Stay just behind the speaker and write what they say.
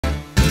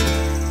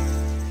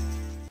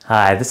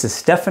Hi, this is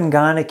Stefan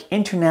Gonick,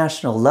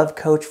 International Love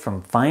Coach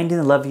from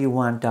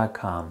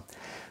FindingTheLoveYouWant.com.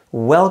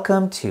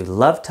 Welcome to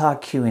Love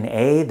Talk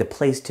Q&A, the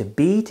place to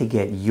be to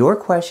get your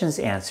questions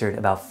answered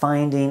about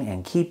finding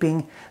and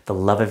keeping the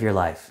love of your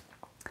life.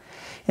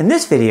 In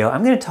this video,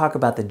 I'm going to talk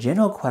about the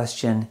general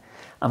question,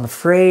 I'm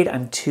afraid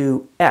I'm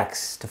too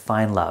X to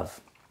find love.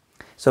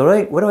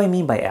 So what do I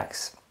mean by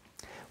X?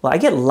 Well, I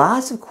get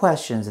lots of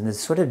questions in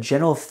this sort of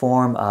general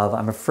form of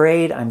I'm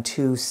afraid I'm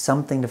too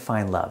something to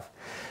find love.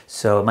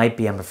 So it might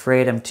be I'm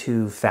afraid I'm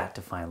too fat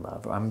to find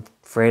love, or I'm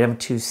afraid I'm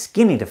too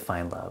skinny to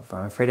find love, or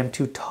I'm afraid I'm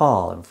too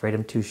tall, I'm afraid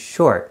I'm too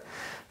short,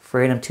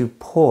 afraid I'm too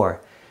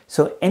poor.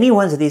 So any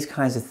ones of these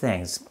kinds of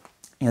things,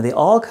 they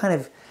all kind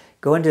of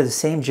go into the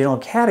same general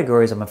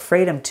categories. I'm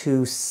afraid I'm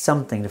too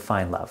something to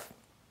find love.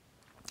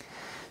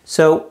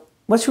 So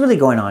what's really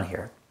going on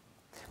here?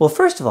 Well,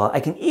 first of all, I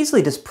can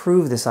easily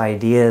disprove this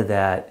idea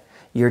that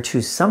you're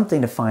too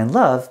something to find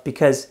love,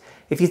 because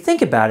if you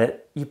think about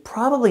it, you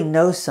probably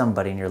know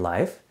somebody in your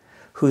life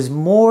who's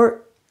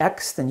more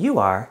X than you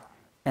are,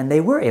 and they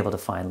were able to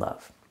find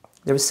love.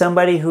 There was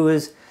somebody who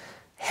was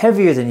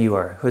heavier than you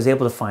are who was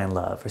able to find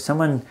love, or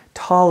someone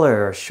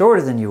taller or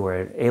shorter than you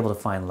were able to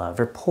find love,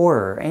 or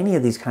poorer, or any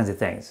of these kinds of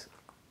things.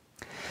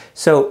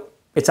 So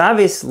it's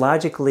obvious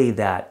logically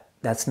that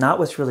that's not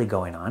what's really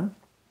going on.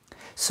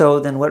 So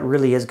then what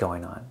really is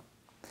going on?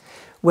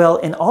 Well,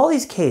 in all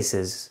these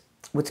cases,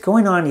 what's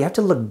going on, you have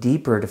to look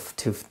deeper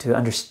to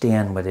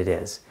understand what it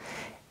is.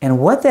 And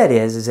what that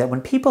is that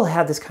when people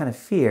have this kind of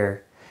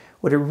fear,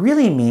 what it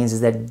really means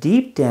is that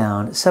deep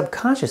down,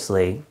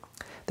 subconsciously,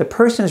 the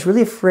person is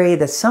really afraid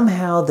that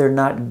somehow they're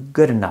not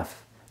good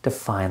enough to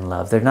find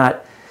love. They're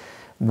not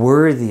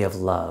worthy of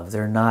love.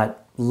 They're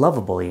not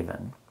lovable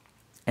even.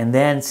 And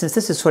then since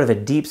this is sort of a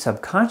deep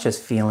subconscious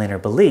feeling or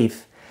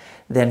belief,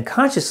 then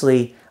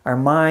consciously our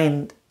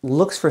mind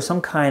looks for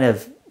some kind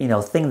of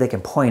thing they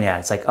can point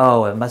at. It's like,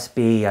 oh, it must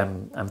be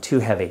I'm too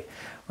heavy,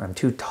 or I'm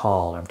too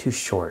tall, or I'm too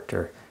short,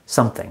 or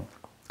something.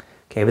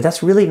 Okay, but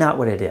that's really not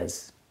what it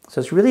is.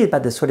 So it's really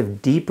about this sort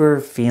of deeper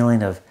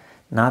feeling of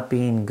not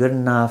being good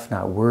enough,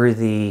 not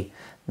worthy,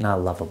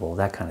 not lovable,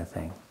 that kind of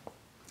thing.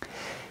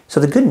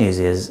 So the good news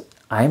is,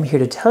 I'm here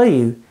to tell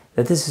you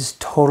that this is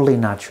totally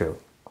not true.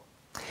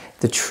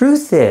 The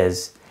truth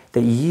is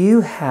that you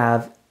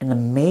have an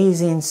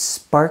amazing,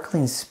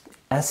 sparkling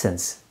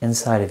essence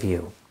inside of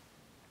you.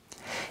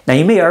 Now,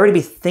 you may already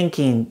be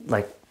thinking,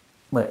 like,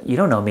 well, you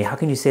don't know me. How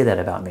can you say that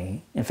about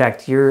me? In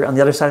fact, you're on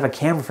the other side of a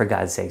camera, for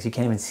God's sakes. You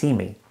can't even see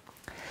me.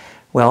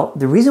 Well,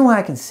 the reason why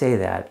I can say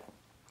that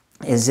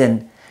is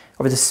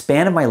over the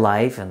span of my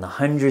life and the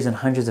hundreds and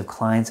hundreds of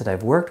clients that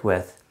I've worked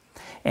with,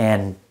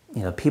 and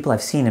people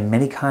I've seen in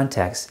many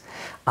contexts,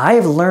 I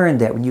have learned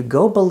that when you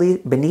go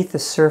beneath the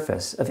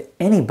surface of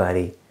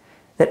anybody,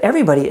 that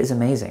everybody is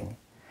amazing,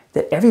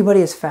 that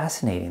everybody is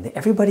fascinating, that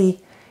everybody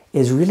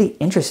is really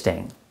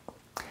interesting.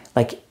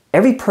 Like,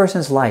 every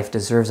person's life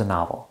deserves a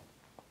novel.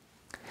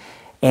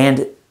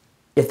 And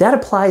if that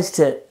applies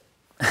to,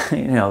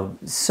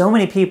 so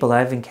many people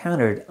I've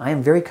encountered, I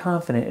am very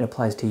confident it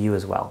applies to you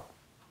as well.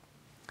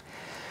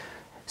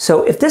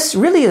 So if this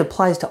really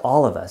applies to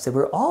all of us, that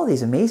we're all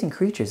these amazing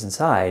creatures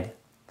inside,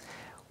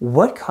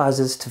 what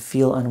causes us to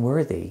feel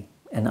unworthy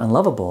and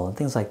unlovable and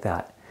things like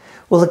that?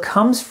 Well, it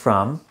comes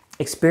from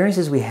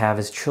experiences we have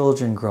as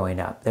children growing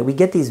up, that we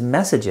get these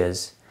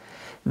messages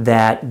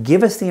that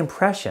give us the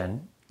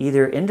impression,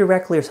 either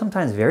indirectly or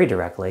sometimes very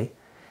directly,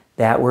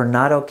 that we're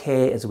not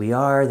okay as we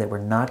are, that we're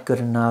not good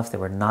enough, that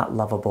we're not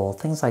lovable,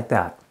 things like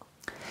that.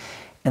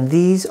 And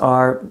these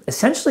are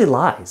essentially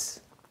lies.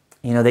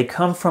 They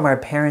come from our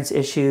parents'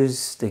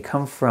 issues, they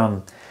come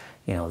from,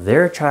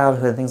 their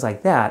childhood and things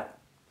like that.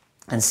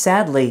 And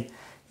sadly,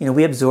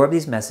 we absorb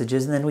these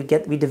messages, and then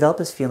we develop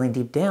this feeling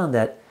deep down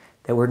that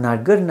we're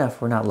not good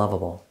enough, we're not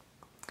lovable.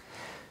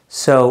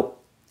 So,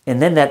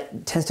 and then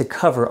that tends to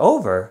cover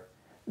over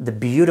the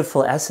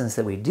beautiful essence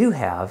that we do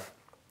have.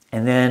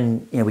 And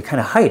then, we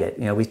kind of hide it.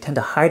 We tend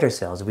to hide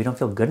ourselves. If we don't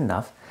feel good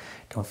enough,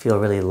 don't feel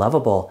really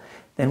lovable,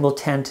 then we'll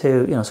tend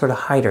to, sort of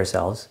hide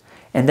ourselves.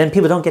 And then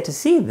people don't get to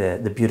see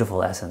the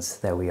beautiful essence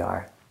that we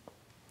are.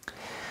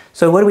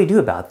 So what do we do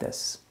about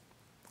this?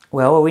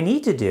 Well, what we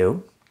need to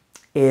do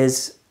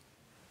is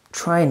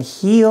try and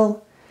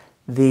heal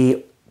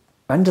the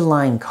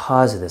underlying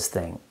cause of this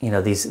thing.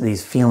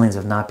 These feelings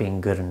of not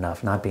being good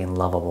enough, not being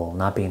lovable,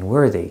 not being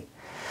worthy.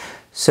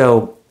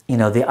 So,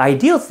 the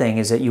ideal thing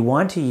is that you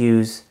want to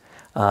use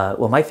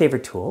my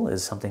favorite tool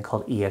is something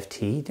called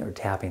EFT, or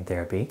tapping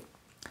therapy.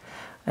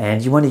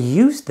 And you want to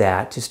use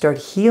that to start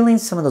healing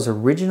some of those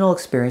original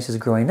experiences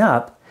growing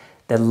up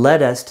that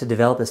led us to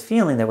develop this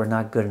feeling that we're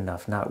not good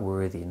enough, not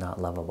worthy,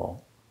 not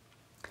lovable.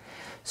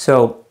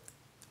 So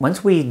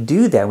once we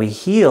do that, we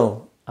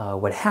heal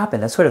what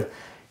happened, that sort of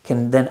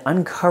can then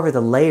uncover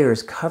the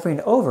layers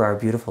covering over our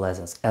beautiful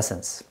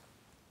essence.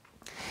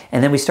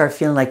 And then we start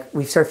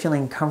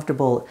feeling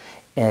comfortable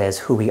as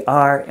who we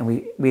are, and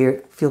we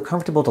feel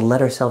comfortable to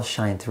let ourselves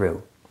shine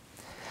through.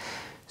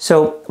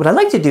 So what I'd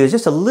like to do is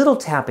just a little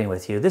tapping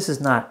with you. This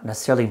is not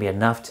necessarily going to be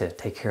enough to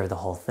take care of the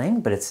whole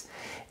thing, but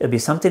it'll be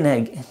something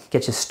that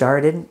gets you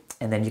started,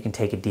 and then you can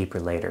take it deeper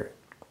later.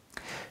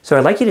 So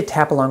I'd like you to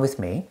tap along with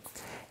me.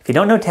 If you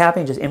don't know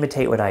tapping, just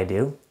imitate what I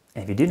do.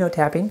 And if you do know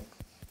tapping,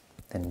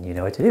 then you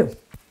know what to do.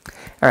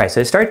 All right,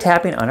 so start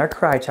tapping on our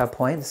karate chop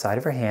point, the side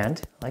of our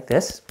hand, like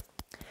this,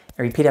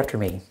 and repeat after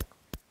me.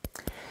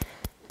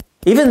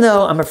 Even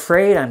though I'm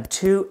afraid I'm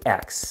too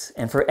X,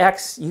 and for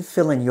X, you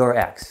fill in your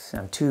X.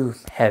 I'm too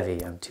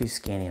heavy, I'm too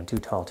skinny, I'm too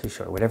tall, too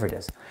short, whatever it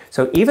is.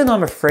 So even though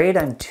I'm afraid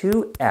I'm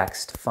too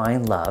X to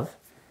find love,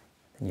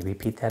 then you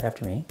repeat that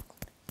after me.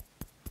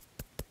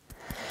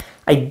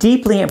 I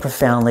deeply and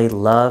profoundly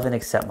love and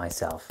accept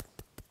myself.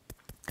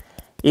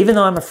 Even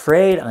though I'm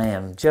afraid I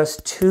am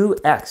just too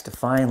X to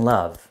find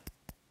love,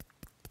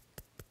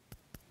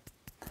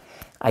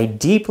 I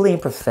deeply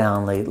and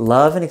profoundly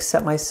love and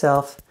accept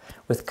myself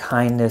with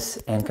kindness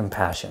and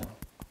compassion.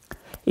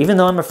 Even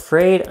though I'm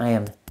afraid I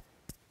am,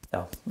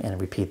 and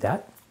repeat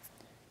that.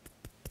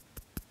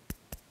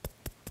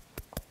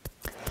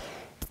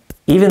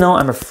 Even though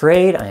I'm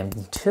afraid I am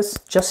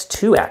just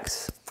too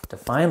X to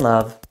find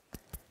love,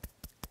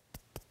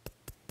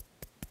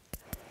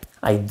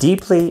 I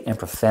deeply and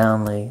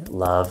profoundly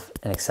love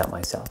and accept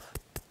myself.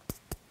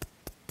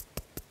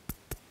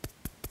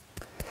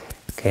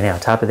 Okay, now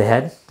top of the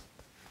head.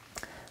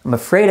 I'm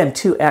afraid I'm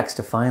too X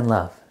to find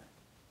love.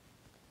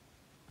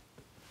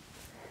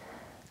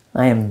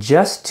 I am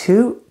just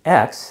too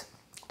X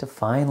to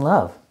find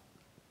love.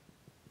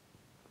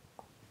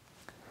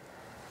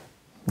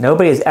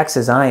 Nobody as X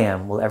as I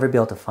am will ever be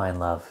able to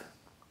find love.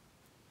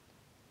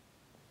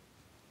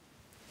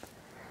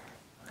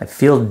 I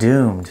feel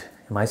doomed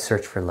in my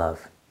search for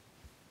love.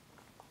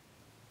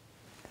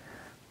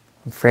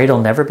 I'm afraid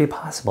it'll never be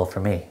possible for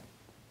me.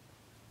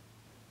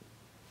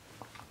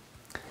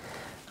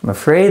 I'm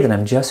afraid that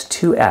I'm just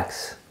too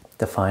X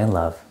to find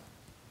love.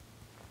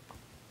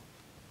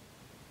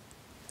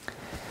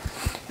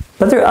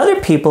 But there are other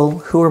people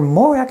who are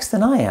more X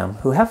than I am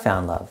who have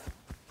found love.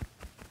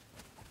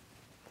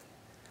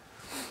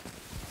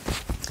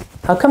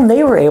 How come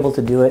they were able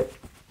to do it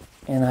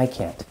and I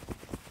can't?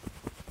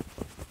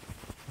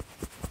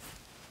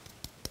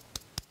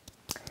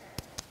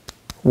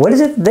 What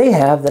is it they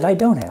have that I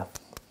don't have?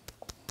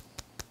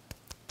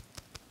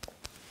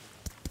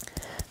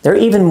 They're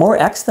even more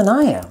X than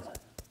I am.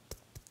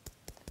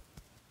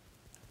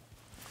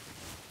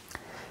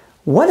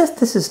 What if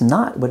this is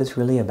not what it's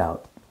really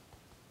about?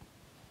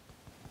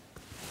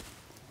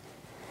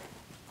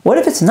 What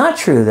if it's not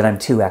true that I'm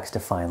too X to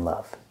find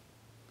love?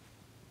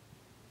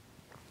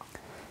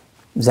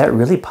 Is that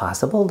really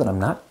possible, that I'm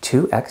not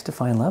too X to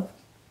find love?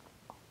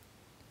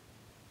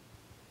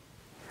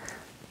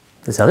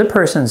 This other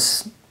person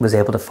was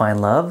able to find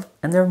love,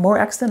 and they're more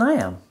X than I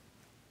am.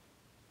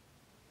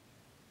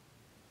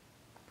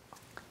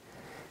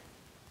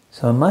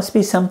 So it must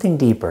be something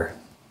deeper.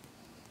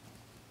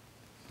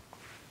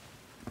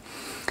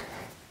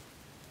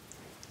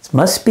 It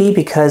must be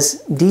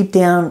because deep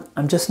down,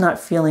 I'm just not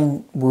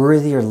feeling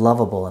worthy or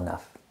lovable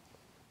enough.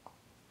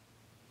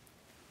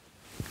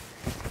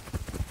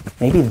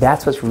 Maybe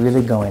that's what's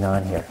really going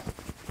on here.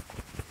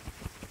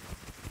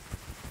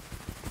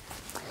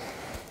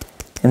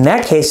 In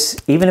that case,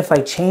 even if I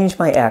change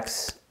my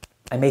X,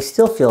 I may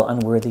still feel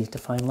unworthy to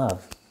find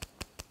love.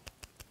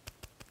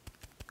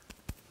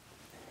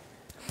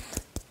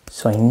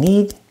 So I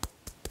need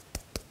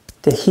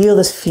to heal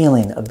this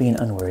feeling of being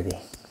unworthy.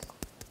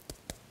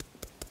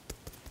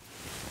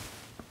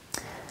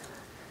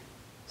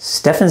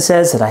 Stephan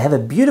says that I have a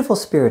beautiful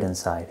spirit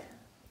inside.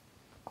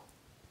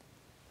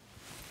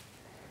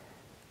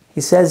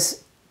 He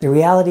says the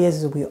reality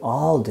is that we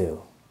all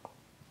do.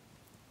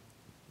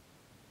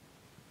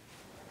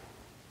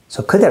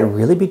 So could that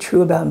really be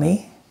true about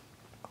me?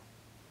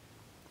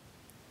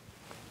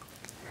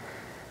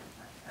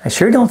 I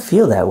sure don't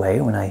feel that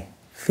way when I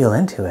feel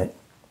into it.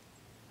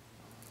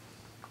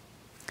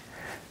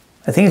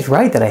 I think it's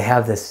right that I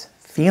have this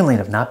feeling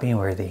of not being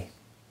worthy.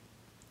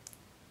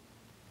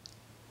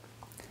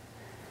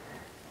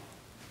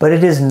 But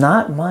it is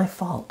not my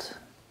fault.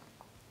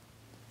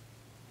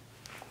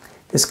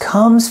 This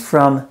comes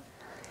from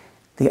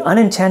the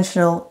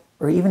unintentional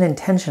or even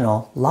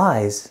intentional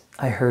lies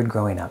I heard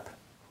growing up.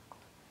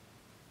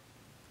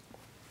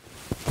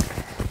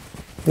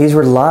 These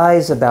were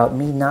lies about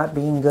me not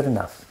being good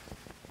enough.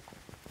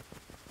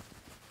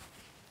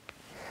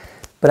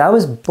 But I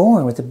was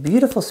born with a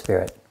beautiful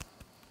spirit.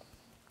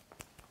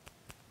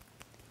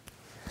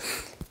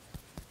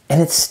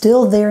 And it's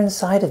still there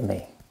inside of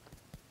me.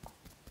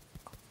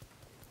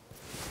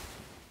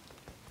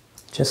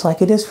 Just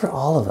like it is for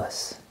all of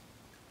us.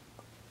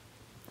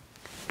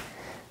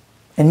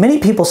 And many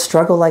people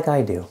struggle like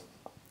I do.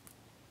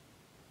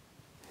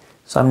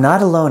 So I'm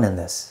not alone in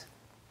this.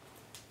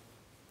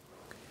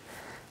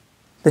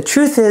 The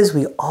truth is,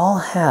 we all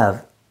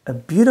have a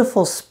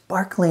beautiful,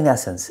 sparkling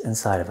essence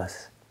inside of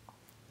us.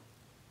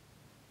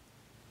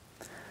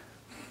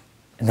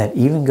 And that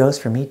even goes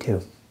for me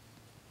too.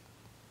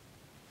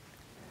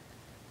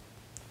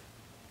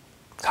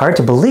 It's hard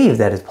to believe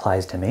that it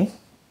applies to me.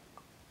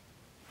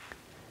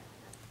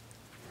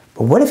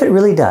 But what if it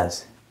really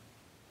does?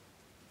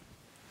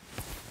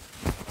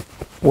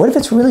 What if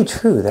it's really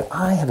true that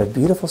I have a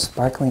beautiful,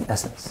 sparkling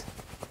essence?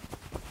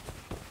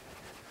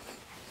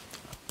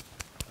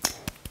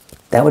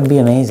 That would be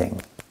amazing.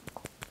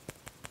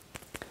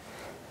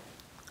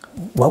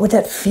 What would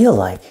that feel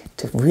like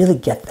to really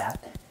get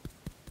that?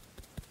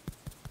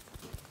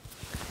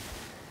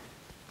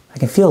 I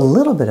can feel a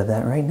little bit of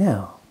that right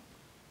now.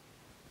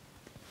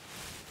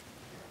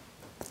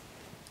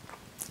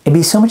 It'd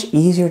be so much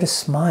easier to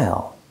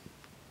smile.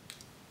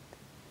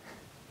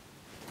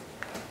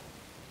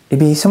 It'd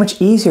be so much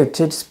easier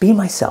to just be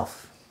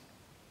myself.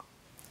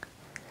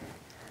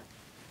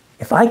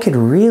 If I could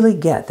really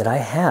get that I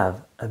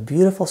have a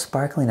beautiful,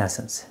 sparkling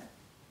essence,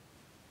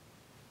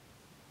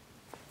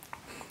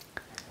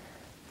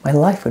 my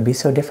life would be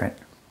so different.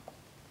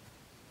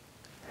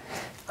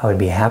 I would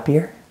be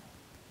happier.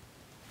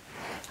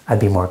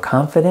 I'd be more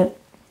confident.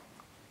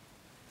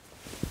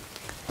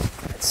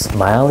 I'd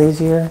smile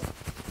easier.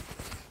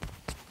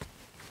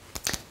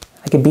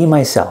 I could be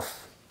myself.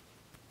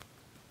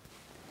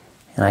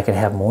 And I could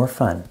have more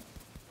fun.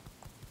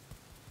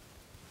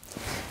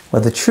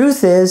 Well, the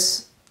truth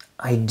is,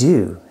 I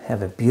do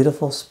have a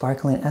beautiful,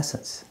 sparkling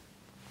essence.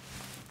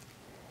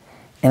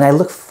 And I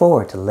look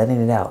forward to letting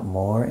it out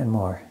more and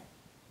more.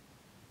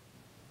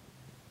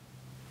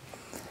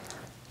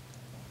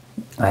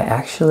 I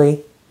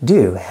actually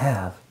do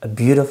have a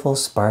beautiful,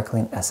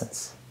 sparkling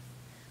essence.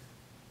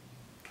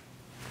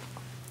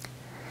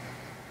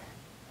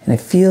 And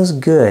it feels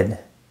good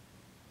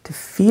to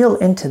feel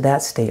into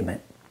that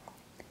statement.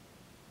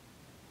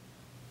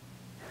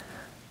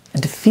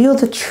 And to feel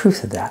the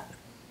truth of that.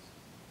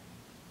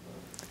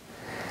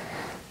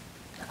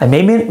 I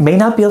may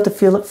not be able to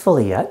feel it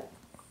fully yet.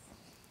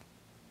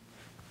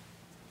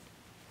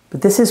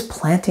 But this is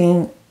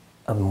planting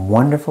a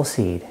wonderful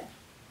seed.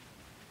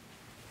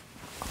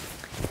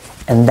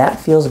 And that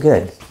feels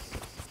good.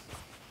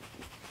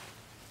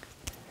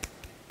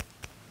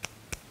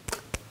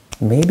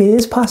 Maybe it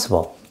is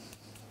possible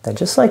that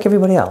just like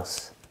everybody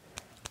else,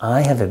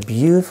 I have a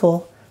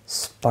beautiful,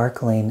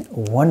 sparkling,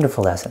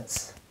 wonderful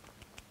essence.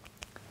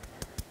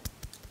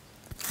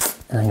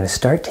 And I'm going to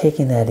start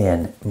taking that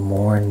in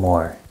more and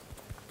more.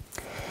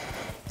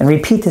 And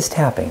repeat this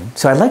tapping.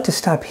 So I'd like to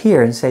stop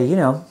here and say, you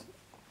know,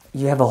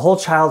 you have a whole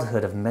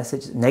childhood of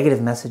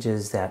negative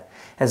messages that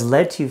has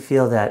led to you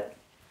feel that,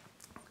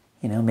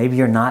 you know, maybe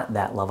you're not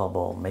that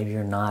lovable. Maybe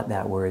you're not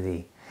that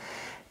worthy.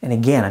 And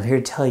again, I'm here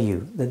to tell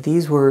you that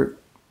these were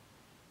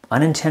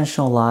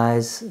unintentional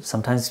lies.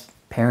 Sometimes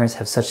parents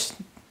have such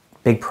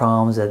big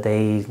problems that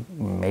they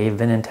may have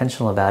been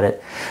intentional about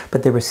it,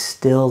 but they were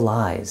still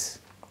lies.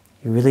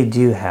 You really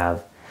do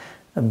have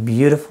a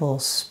beautiful,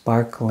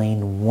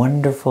 sparkling,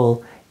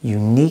 wonderful,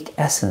 unique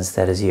essence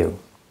that is you.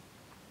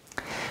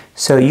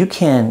 So you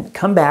can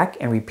come back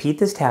and repeat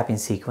this tapping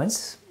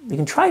sequence. You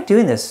can try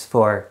doing this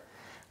for,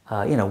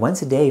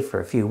 once a day for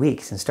a few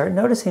weeks and start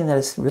noticing that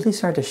it's really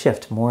starting to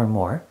shift more and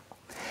more.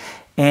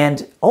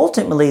 And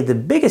ultimately, the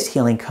biggest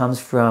healing comes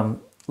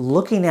from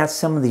looking at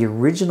some of the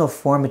original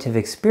formative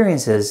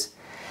experiences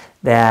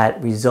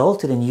that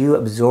resulted in you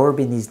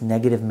absorbing these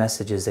negative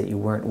messages that you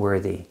weren't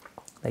worthy,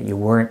 that you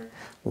weren't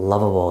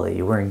lovable, that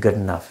you weren't good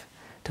enough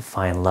to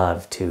find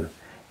love, to,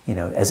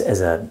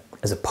 as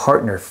a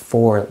partner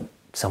for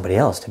somebody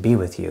else, to be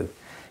with you,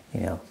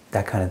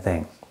 that kind of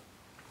thing.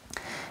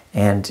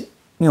 And,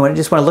 I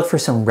just want to look for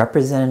some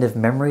representative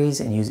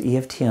memories and use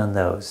EFT on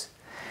those.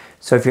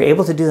 So if you're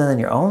able to do that on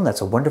your own,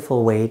 that's a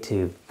wonderful way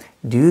to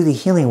do the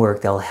healing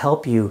work that will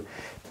help you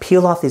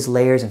peel off these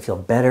layers and feel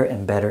better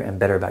and better and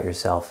better about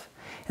yourself.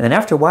 And then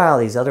after a while,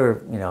 these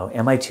other,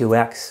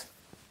 MI2X,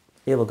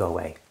 it will go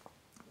away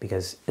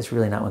because it's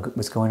really not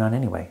what's going on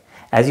anyway.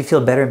 As you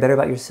feel better and better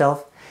about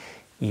yourself,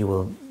 you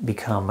will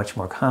become much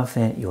more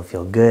confident, you'll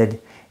feel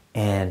good,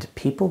 and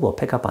people will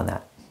pick up on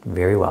that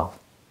very well.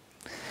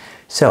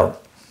 So,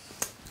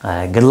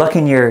 good luck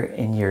in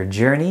your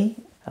journey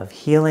of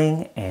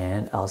healing,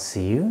 and I'll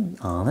see you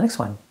on the next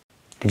one.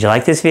 Did you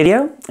like this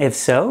video? If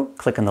so,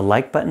 click on the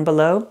like button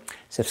below,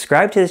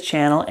 subscribe to this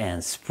channel,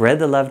 and spread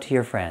the love to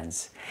your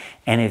friends.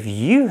 And if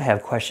you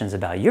have questions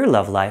about your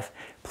love life,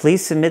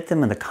 please submit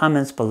them in the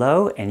comments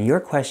below, and your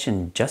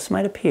question just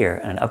might appear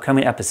in an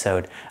upcoming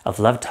episode of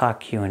Love Talk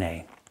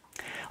Q&A.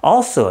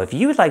 Also, if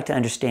you would like to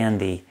understand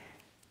the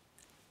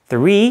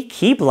 3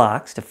 key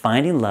blocks to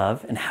finding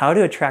love and how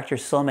to attract your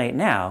soulmate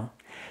now,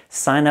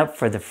 sign up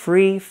for the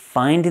free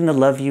Finding the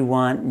Love You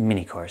Want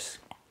mini course.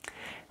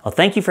 Well,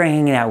 thank you for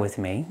hanging out with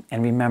me,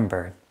 and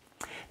remember,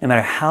 no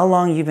matter how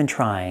long you've been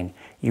trying,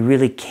 you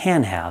really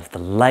can have the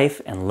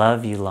life and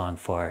love you long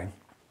for.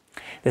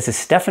 This is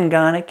Stefan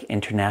Gonick,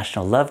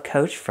 International Love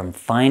Coach from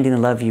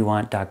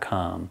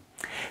FindingTheLoveYouWant.com.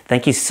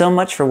 Thank you so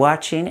much for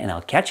watching, and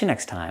I'll catch you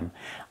next time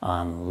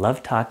on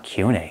Love Talk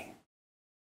Q&A.